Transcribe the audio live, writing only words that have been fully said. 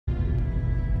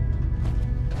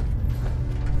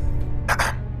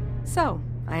So,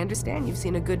 I understand you've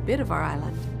seen a good bit of our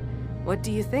island. What do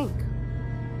you think?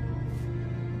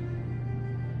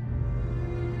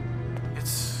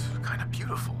 It's kind of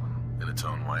beautiful in its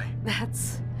own way.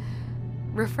 That's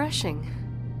refreshing.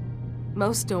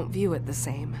 Most don't view it the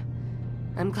same.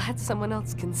 I'm glad someone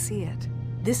else can see it.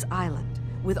 This island,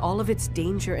 with all of its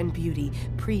danger and beauty,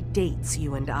 predates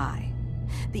you and I.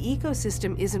 The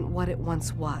ecosystem isn't what it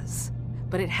once was,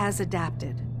 but it has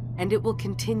adapted, and it will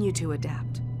continue to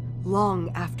adapt, long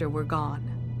after we're gone.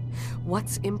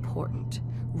 What's important,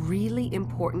 really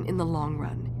important in the long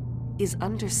run, is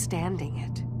understanding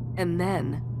it, and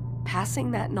then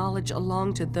passing that knowledge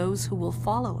along to those who will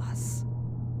follow us.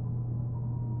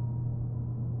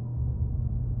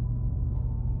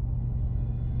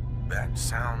 That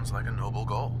sounds like a noble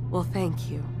goal. Well, thank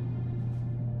you.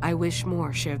 I wish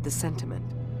more shared the sentiment.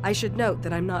 I should note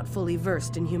that I'm not fully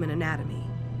versed in human anatomy,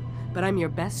 but I'm your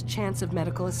best chance of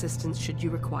medical assistance should you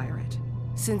require it.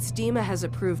 Since Dima has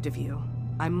approved of you,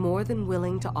 I'm more than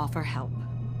willing to offer help.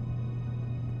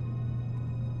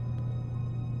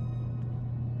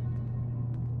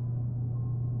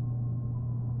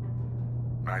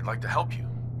 I'd like to help you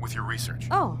with your research.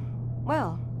 Oh,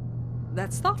 well,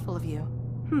 that's thoughtful of you.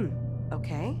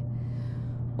 Okay.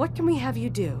 What can we have you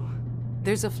do?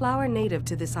 There's a flower native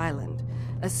to this island,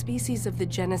 a species of the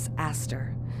genus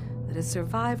Aster, that has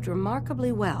survived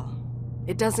remarkably well.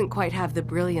 It doesn't quite have the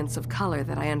brilliance of color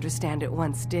that I understand it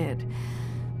once did.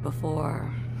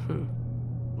 Before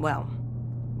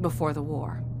the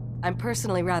war. I'm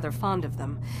personally rather fond of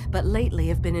them, but lately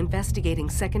have been investigating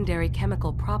secondary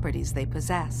chemical properties they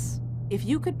possess. If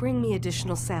you could bring me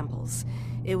additional samples,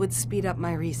 it would speed up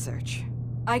my research.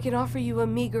 I can offer you a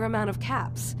meager amount of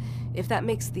caps, if that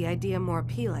makes the idea more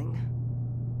appealing.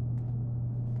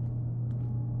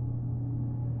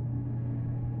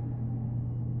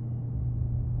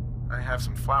 I have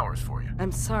some flowers for you.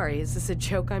 I'm sorry, is this a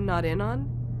joke I'm not in on?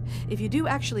 If you do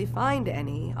actually find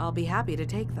any, I'll be happy to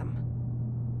take them.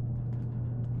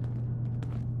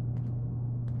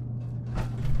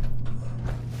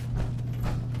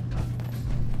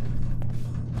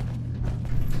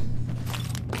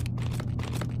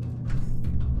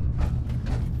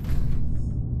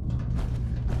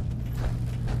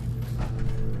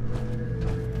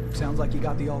 Sounds like you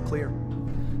got the all clear.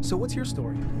 So what's your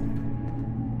story?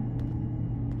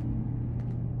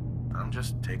 I'm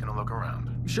just taking a look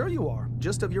around. Sure you are.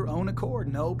 Just of your own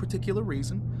accord, no particular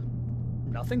reason.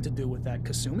 Nothing to do with that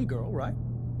Kasumi girl, right?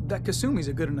 That Kasumi's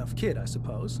a good enough kid, I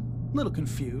suppose. Little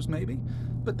confused, maybe.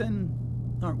 But then,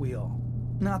 aren't we all?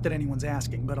 Not that anyone's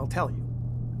asking, but I'll tell you.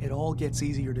 It all gets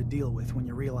easier to deal with when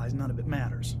you realize none of it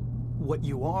matters. What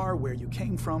you are, where you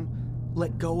came from,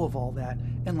 let go of all that,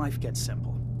 and life gets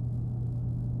simple.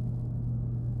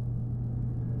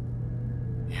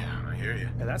 Yeah, I hear you.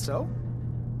 Is that so?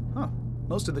 Huh.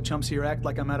 Most of the chumps here act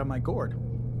like I'm out of my gourd.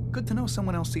 Good to know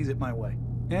someone else sees it my way.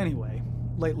 Anyway,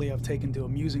 lately I've taken to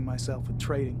amusing myself with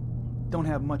trading. Don't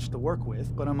have much to work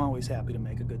with, but I'm always happy to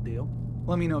make a good deal.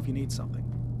 Let me know if you need something.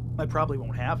 I probably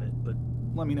won't have it, but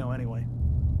let me know anyway.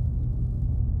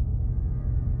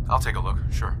 I'll take a look,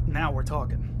 sure. Now we're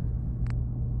talking.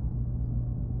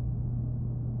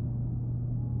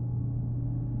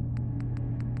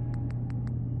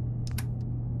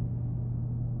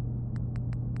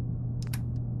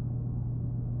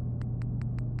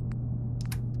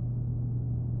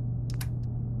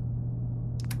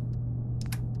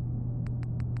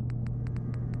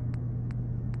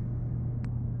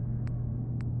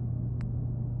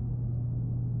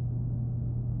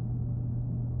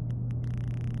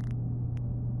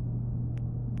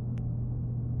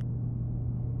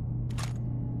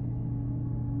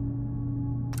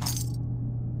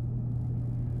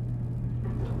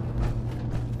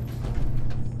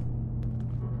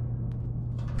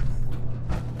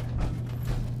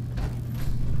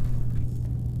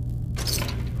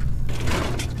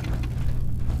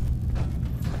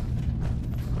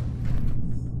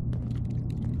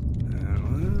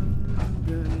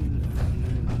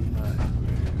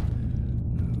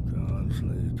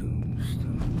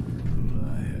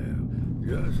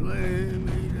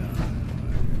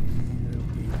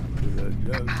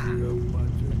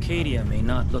 Acadia may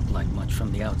not look like much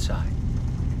from the outside,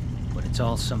 but it's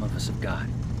all some of us have got.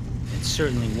 It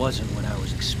certainly wasn't what I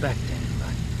was expecting,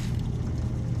 but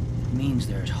it means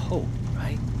there's hope,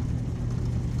 right?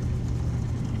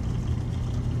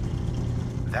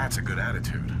 That's a good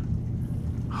attitude.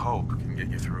 Hope can get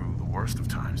you through the worst of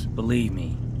times. Believe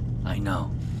me, I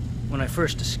know. When I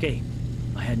first escaped,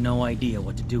 I had no idea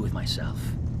what to do with myself.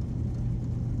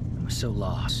 I was so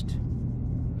lost,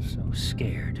 so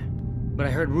scared. But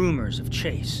I heard rumors of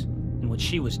Chase, and what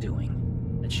she was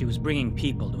doing. That she was bringing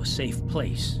people to a safe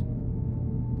place.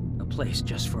 A place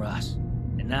just for us.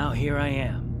 And now here I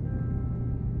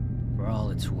am. For all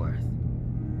it's worth.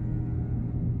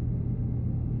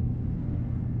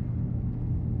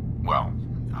 Well,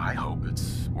 I hope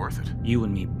it's worth it. You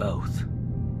and me both.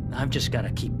 I've just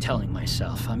gotta keep telling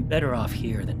myself I'm better off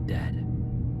here than dead.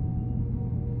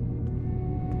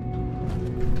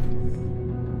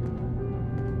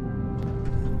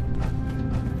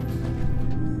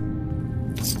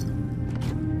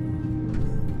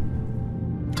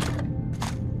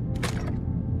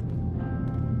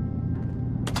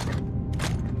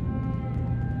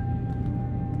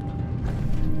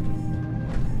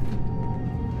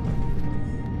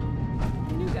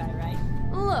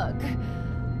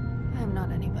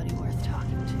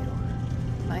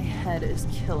 Is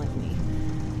killing me.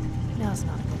 Now's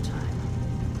not a good time.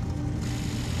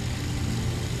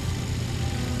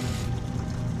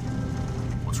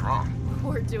 What's wrong?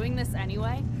 We're doing this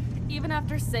anyway? Even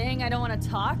after saying I don't want to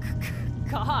talk?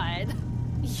 God.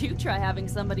 You try having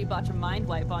somebody botch a mind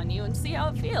wipe on you and see how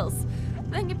it feels.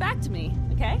 Then get back to me,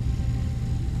 okay?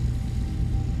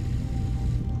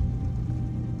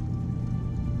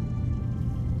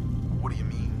 What do you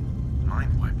mean,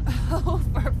 mind wipe? Oh,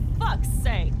 for fuck's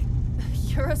sake.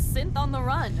 You're a synth on the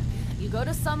run. You go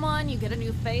to someone, you get a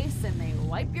new face, and they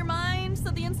wipe your mind so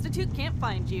the Institute can't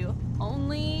find you.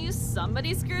 Only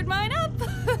somebody screwed mine up.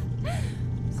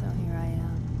 So here I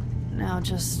am. Now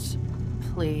just,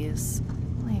 please,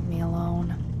 leave me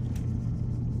alone.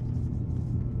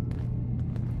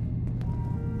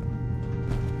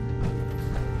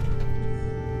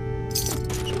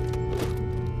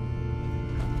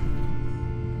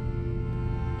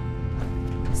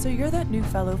 So you're that new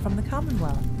fellow from the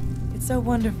Commonwealth. It's so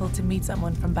wonderful to meet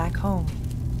someone from back home.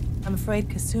 I'm afraid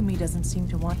Kasumi doesn't seem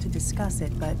to want to discuss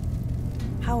it, but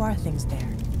how are things there?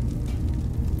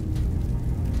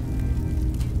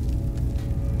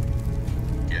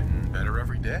 Getting better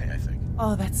every day, I think.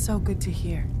 Oh, that's so good to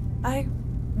hear. I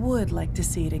would like to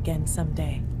see it again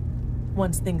someday,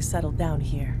 once things settle down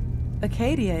here.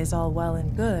 Acadia is all well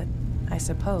and good, I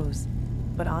suppose,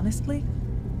 but honestly,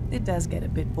 it does get a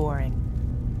bit boring.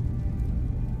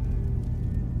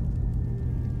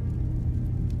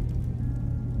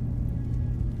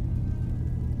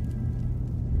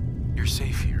 You're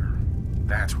safe here.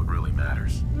 That's what really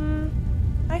matters.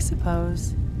 I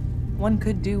suppose. One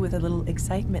could do with a little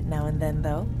excitement now and then,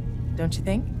 though. Don't you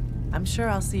think? I'm sure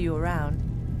I'll see you around.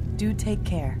 Do take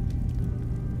care.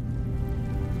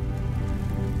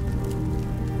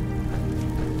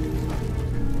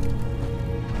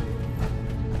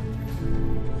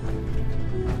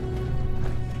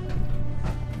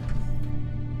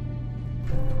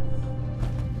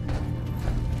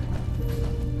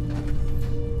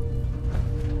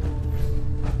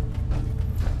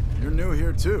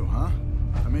 Too, huh?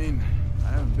 I mean, I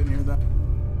haven't been here that